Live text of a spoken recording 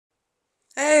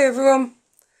Hey everyone,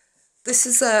 this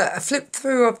is a flip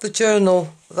through of the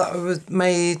journal that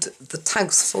made the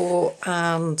tags for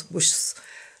and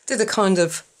did a kind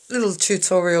of little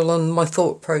tutorial on my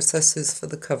thought processes for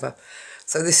the cover.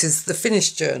 So this is the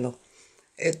finished journal.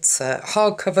 It's a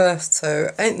hardcover,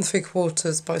 so 8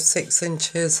 3/4 by 6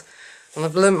 inches, and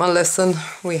I've learnt my lesson.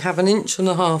 We have 1.5 inch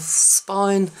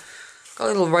spine, got a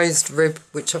little raised rib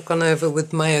which I've gone over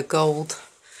with Maya Gold.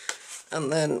 And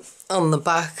then on the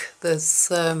back there's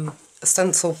a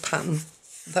stencil pattern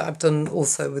that I've done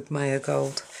also with Maya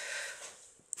Gold.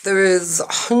 There is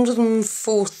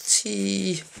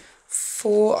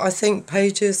 144, I think,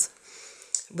 pages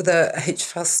with a H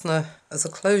fastener as a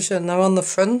closure. Now on the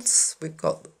fronts we've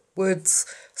got words,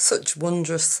 such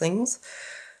wondrous things.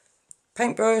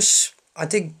 Paintbrush, I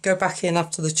did go back in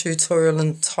after the tutorial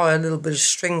and tie a little bit of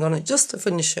string on it just to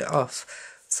finish it off.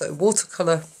 So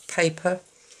watercolour paper.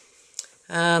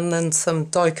 And then some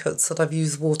die cuts that I've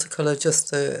used watercolour just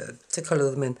to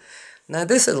colour them in. Now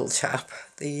this little chap,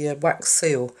 the wax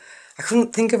seal, I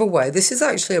couldn't think of a way. This is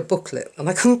actually a booklet and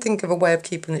I couldn't think of a way of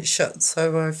keeping it shut,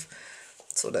 so I've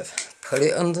sort of put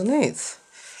it underneath.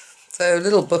 So a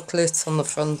little booklet on the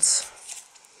front,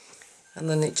 and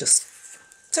then it just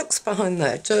tucks behind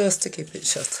there just to keep it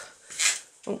shut.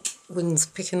 Oh, wind's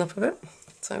picking up a bit.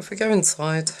 So if we go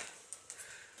inside,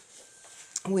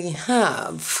 we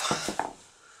have...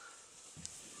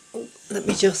 Oh, let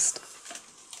me just...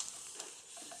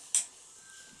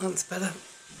 That's better.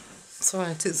 It's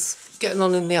alright, it's getting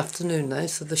on in the afternoon now,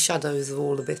 so the shadows are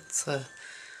all a bit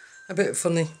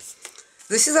funny.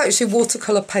 This is actually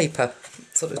watercolour paper,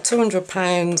 sort of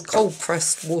 £200 cold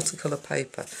pressed watercolour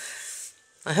paper.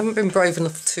 I haven't been brave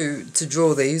enough to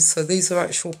draw these, so these are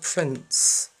actual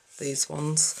prints, these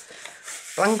ones.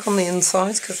 Blank on the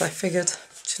inside, because I figured,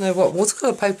 do you know what,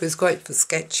 watercolour paper is great for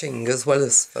sketching as well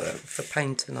as for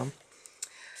painting on.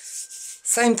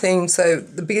 Same thing, so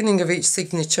the beginning of each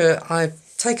signature I've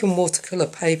taken watercolour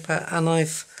paper and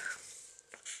I've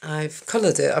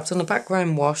coloured it. I've done a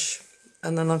background wash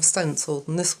and then I've stenciled,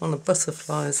 and this one are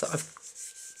butterflies that I've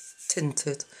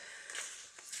tinted.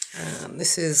 And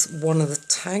this is one of the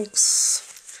tags.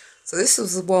 So this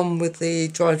is the one with the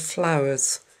dried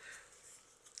flowers.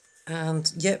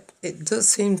 And yep, it does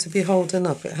seem to be holding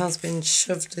up. It has been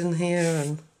shoved in here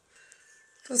and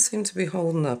it does seem to be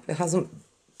holding up. It hasn't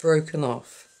broken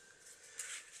off.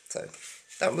 So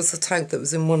that was the tag that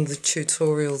was in one of the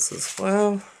tutorials as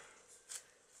well.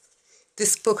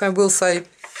 This book, I will say,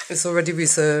 is already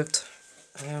reserved.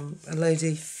 A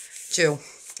lady, Jill,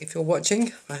 if you're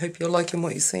watching, I hope you're liking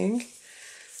what you're seeing.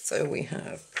 So we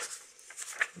have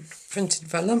printed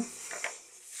vellum.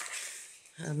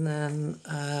 And then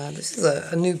this is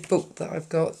a new book that I've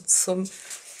got,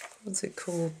 what's it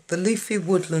called? The Leafy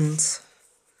Woodlands.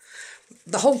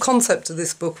 The whole concept of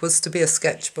this book was to be a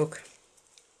sketchbook,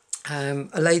 a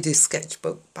lady's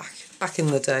sketchbook back in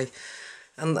the day.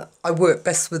 And I worked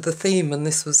best with the theme, and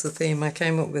this was the theme I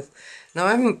came up with.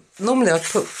 Now, normally I'd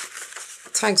put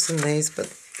tags in these, but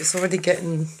it's already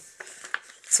getting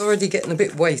a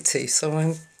bit weighty,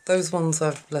 so those ones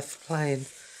I've left plain.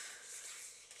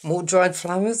 More dried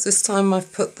flowers. This time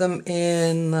I've put them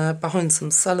in behind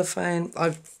some cellophane.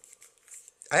 I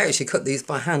actually cut these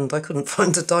by hand. I couldn't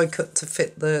find a die cut to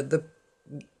fit the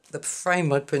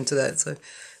frame I'd printed out, so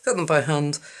cut them by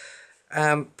hand.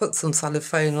 Put some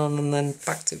cellophane on and then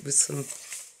backed it with some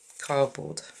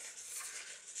cardboard.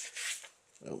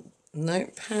 Little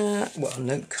notepad, well, a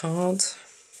note card.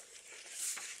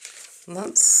 And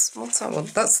what's that one?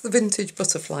 That's the vintage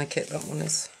butterfly kit, that one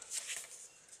is.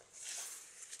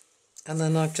 And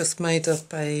then I've just made up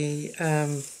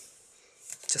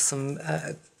just some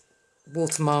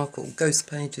watermark or ghost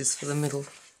pages for the middle.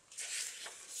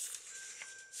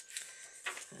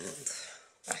 And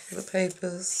back of the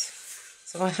papers.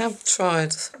 So I have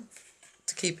tried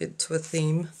to keep it to a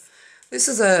theme. This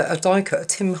is a die cut, a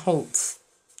Tim Holtz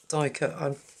die cut.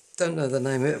 I don't know the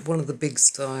name of it, one of the big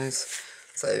dies.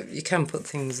 So you can put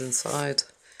things inside.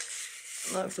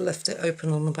 And I've left it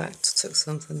open on the back to tuck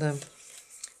something down.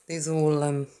 These are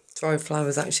all dried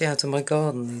flowers actually out of my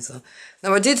garden, these are.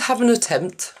 Now I did have an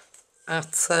attempt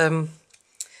at a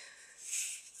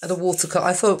watercolour.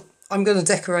 I thought I'm going to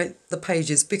decorate the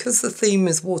pages because the theme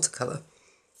is watercolour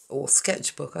or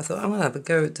sketchbook. I thought I'm going to have a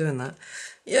go at doing that.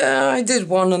 Yeah, I did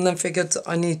one and then figured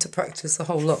I need to practice a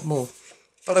whole lot more.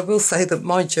 But I will say that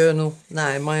my journal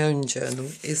now, my own journal,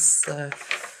 is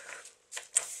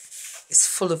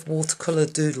full of watercolour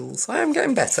doodles. I am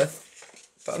getting better.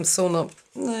 But I'm still not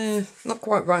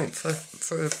quite right for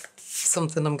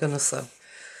something I'm going to sell.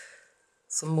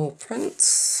 Some more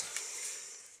prints.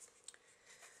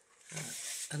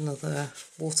 another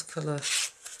watercolour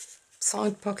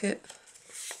side pocket,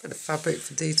 bit of fabric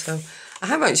for detail. I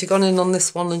have actually gone in on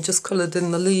this one and just coloured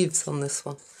in the leaves on this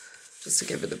one, just to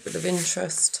give it a bit of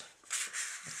interest.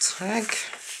 A tag.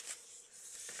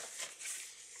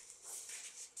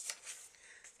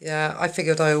 Yeah, I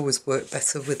figured I always work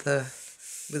better with a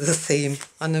theme.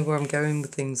 I know where I'm going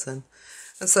with things then.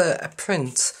 That's a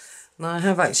print, and I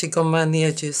have actually gone around the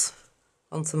edges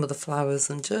on some of the flowers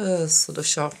and just sort of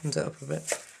sharpened it up a bit.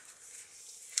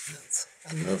 That's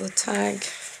another tag.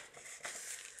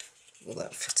 Will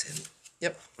that fit in?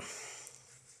 Yep.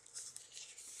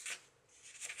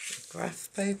 Graph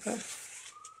paper.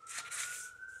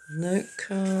 Note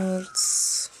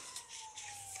cards.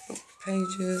 Book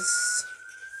pages.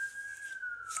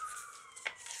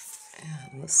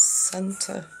 And the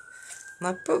centre. And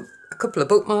I put a couple of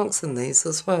bookmarks in these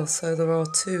as well, so there are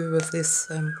 2 of this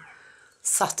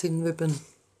satin ribbon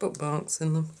bookmarks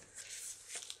in them.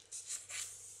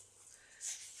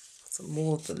 Some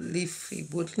more of the Leafy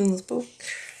Woodlands book.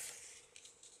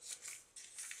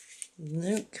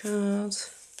 Note card.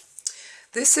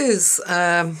 This is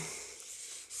a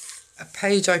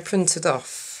page I printed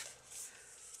off,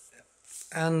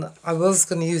 and I was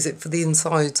going to use it for the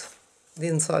inside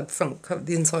front cover,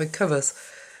 the inside covers,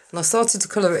 and I started to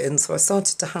colour it in, so I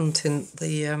started to hand tint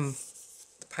the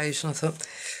page, and I thought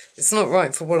it's not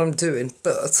right for what I'm doing,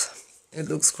 but it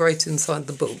looks great inside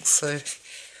the book, so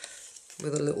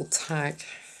with a little tag.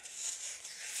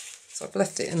 So I've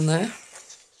left it in there.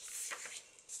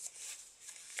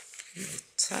 Little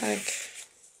tag.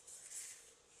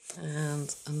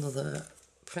 And another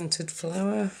printed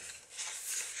flower.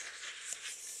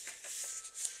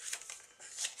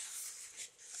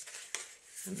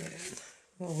 And then,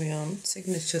 what are we on?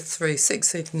 Signature 3, 6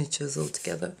 signatures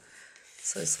altogether.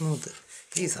 So small.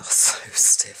 These are so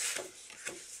stiff.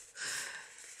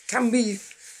 Can be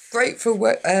great for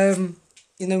wet,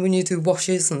 you know, when you do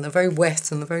washes and they're very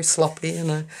wet and they're very sloppy, you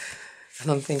know.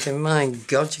 And I'm thinking, my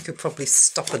God, you could probably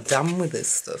stop a dam with this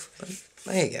stuff. But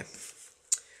there you go.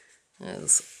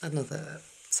 There's another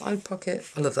side pocket.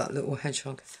 I love that little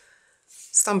hedgehog.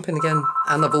 Stamping again,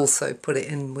 and I've also put it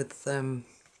in with,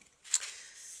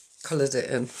 coloured it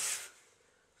in.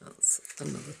 That's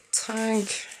another tag.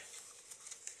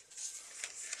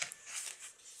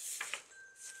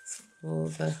 All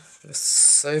there are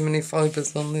so many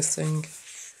fibres on this thing.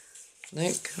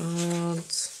 Note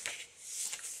cards,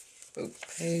 book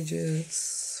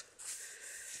pages.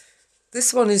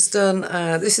 This one is done,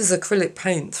 this is acrylic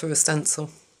paint through a stencil.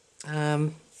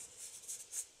 I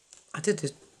did a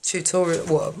tutorial,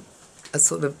 well, a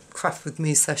sort of craft with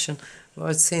me session where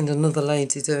I'd seen another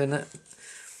lady doing it.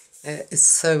 It's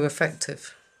so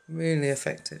effective, really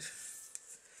effective.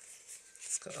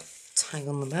 It's got a tag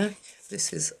on the back.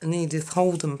 This is an Edith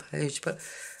Holden page, but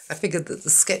I figured that the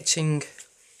sketching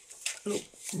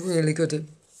looked really good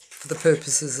for the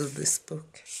purposes of this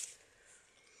book.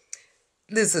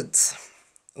 Lizards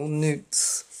or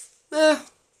newts.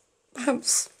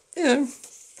 Perhaps, you know,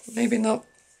 maybe not,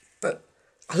 but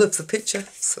I love the picture,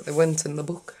 so they went in the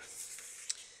book.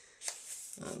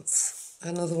 That's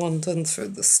another one done through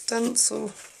the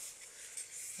stencil.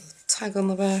 A tag on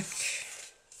the back.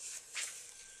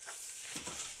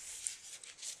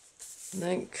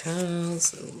 Note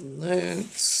cards, little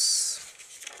notes.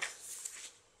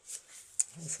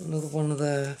 There's another one of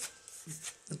the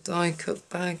die cut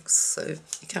bags, so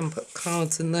you can put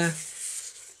cards in there.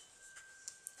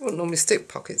 I wouldn't normally stick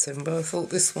pockets in, but I thought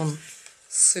this one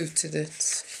suited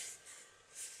it.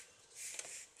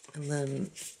 And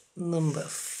then number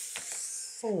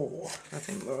 4, I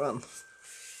think we're on.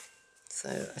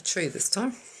 So a tree this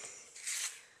time,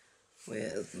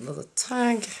 with another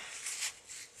tag.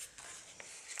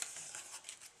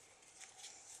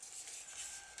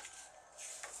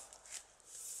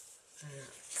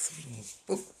 Some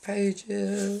book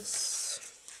pages.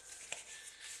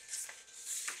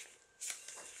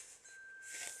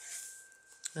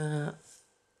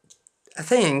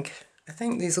 I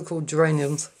think these are called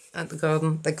geraniums at the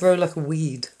garden. They grow like a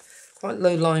weed, quite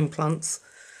low-lying plants.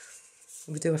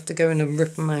 We do have to go in and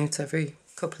rip them out every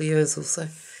couple of years or so.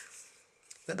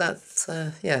 But that's,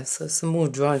 yeah, so some more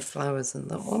dried flowers in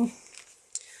that one.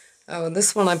 Oh, and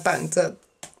this one I backed up.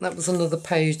 That was another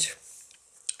page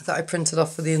that I printed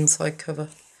off for the inside cover,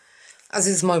 as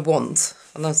is my want,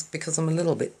 and that's because I'm a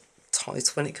little bit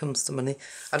tight when it comes to money.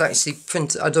 I'd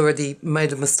already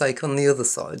made a mistake on the other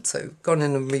side, so gone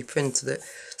in and reprinted it.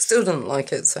 Still didn't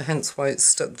like it, so hence why it's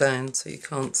stuck down, so you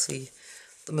can't see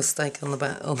the mistake on the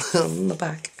back. On the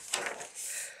back,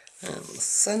 and the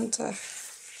centre.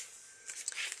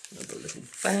 Another little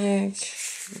bag,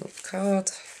 little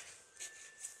card.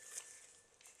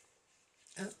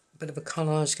 bit of a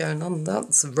collage going on.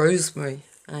 That's rosemary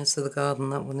out of the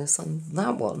garden, that one is. And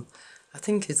that one, I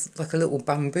think, is like a little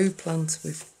bamboo plant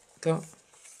we've got.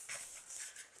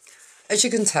 As you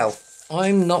can tell,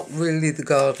 I'm not really the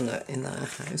gardener in our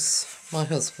house. My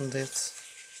husband is.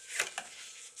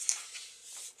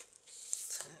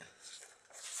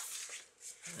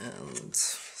 And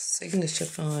signature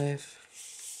 5.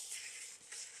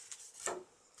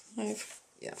 5?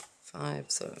 Yeah,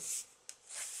 5. So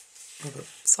another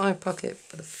side pocket,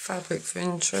 bit of fabric for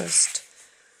interest.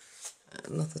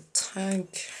 Another tag.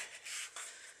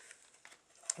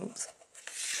 Oops.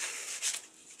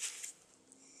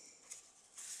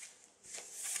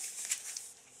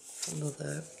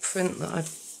 Another print that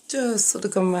I've just sort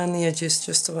of gone around the edges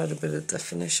just to add a bit of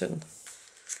definition.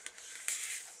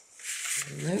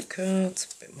 Note cards,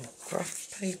 a bit more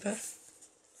graph paper.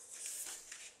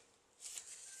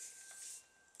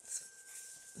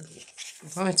 Little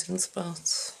writing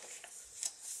spots.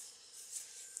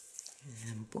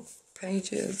 And book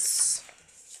pages.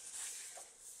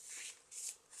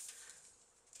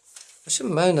 I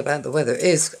shouldn't moan about the weather. It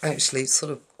is actually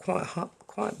sort of quite hot,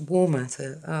 quite warm out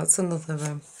here. That's another,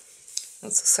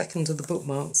 that's the second of the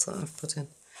bookmarks that I've put in.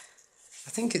 I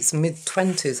think it's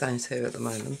mid-20s out here at the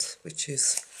moment, which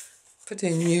is pretty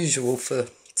unusual for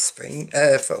spring,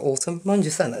 for autumn. Mind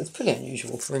you saying that, it's pretty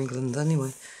unusual for England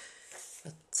anyway.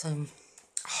 But, oh,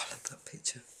 I love that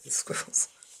picture, the squirrels.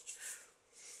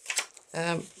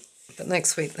 But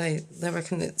next week they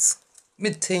reckon it's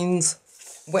mid-teens,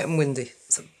 wet and windy.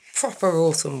 It's a proper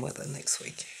autumn weather next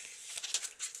week.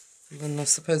 And then I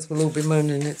suppose we'll all be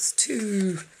moaning it's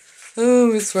too,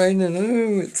 oh it's raining,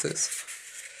 oh it's this.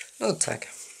 Another tag.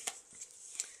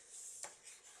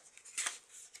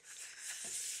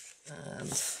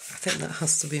 And I think that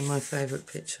has to be my favourite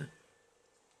picture.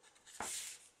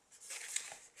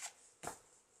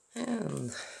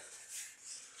 And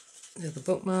the other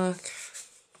bookmark.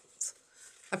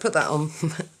 I put that on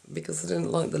because I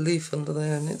didn't like the leaf under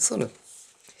there and it sort of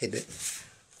hid it.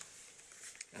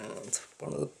 And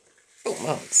one of the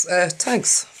bookmarks,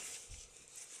 tags.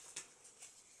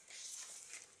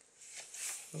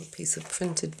 Another piece of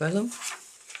printed vellum.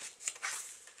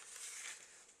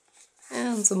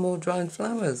 And some more dried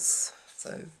flowers.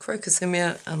 So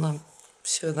crocosymia, and I'm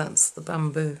sure that's the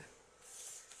bamboo.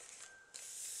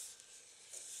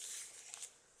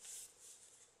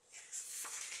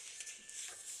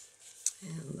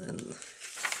 And then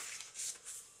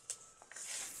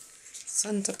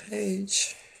centre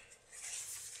page.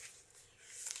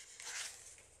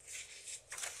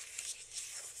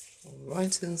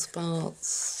 Writing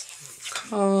spots,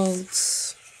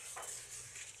 cards.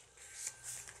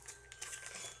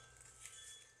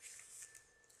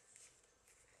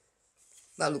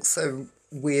 That looks so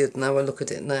weird now I look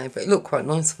at it now, but it looked quite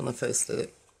nice when I first did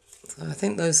it. So I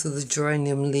think those are the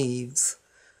geranium leaves.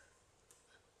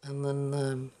 And then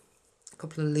a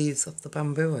couple of leaves off the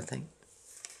bamboo, I think.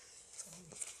 So,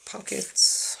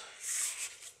 pockets,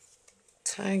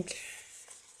 tag,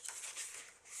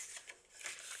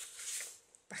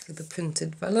 back of the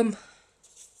printed vellum,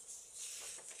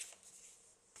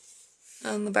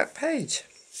 and the back page.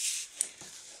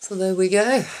 So there we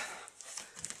go.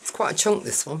 It's quite a chunk,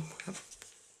 this one,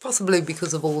 possibly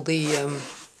because of all the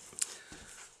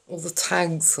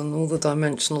tags and all the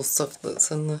dimensional stuff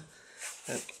that's in there.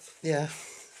 But, yeah,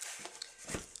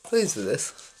 pleased with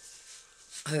this.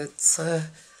 It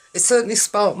certainly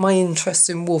sparked my interest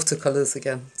in watercolours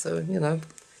again. So, you know,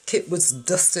 kit was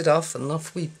dusted off and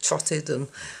off we trotted, and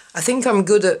I think I'm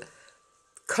good at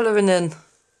colouring in.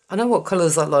 I know what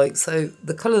colours I like, so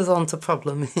the colours aren't a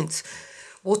problem. It's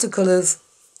watercolours,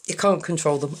 you can't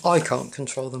control them. I can't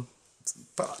control them,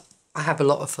 but I have a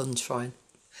lot of fun trying.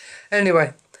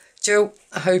 Anyway, Jill,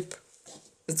 I hope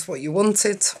it's what you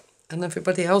wanted, and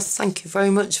everybody else, thank you very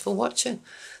much for watching.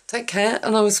 Take care,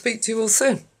 and I will speak to you all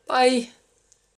soon. Bye.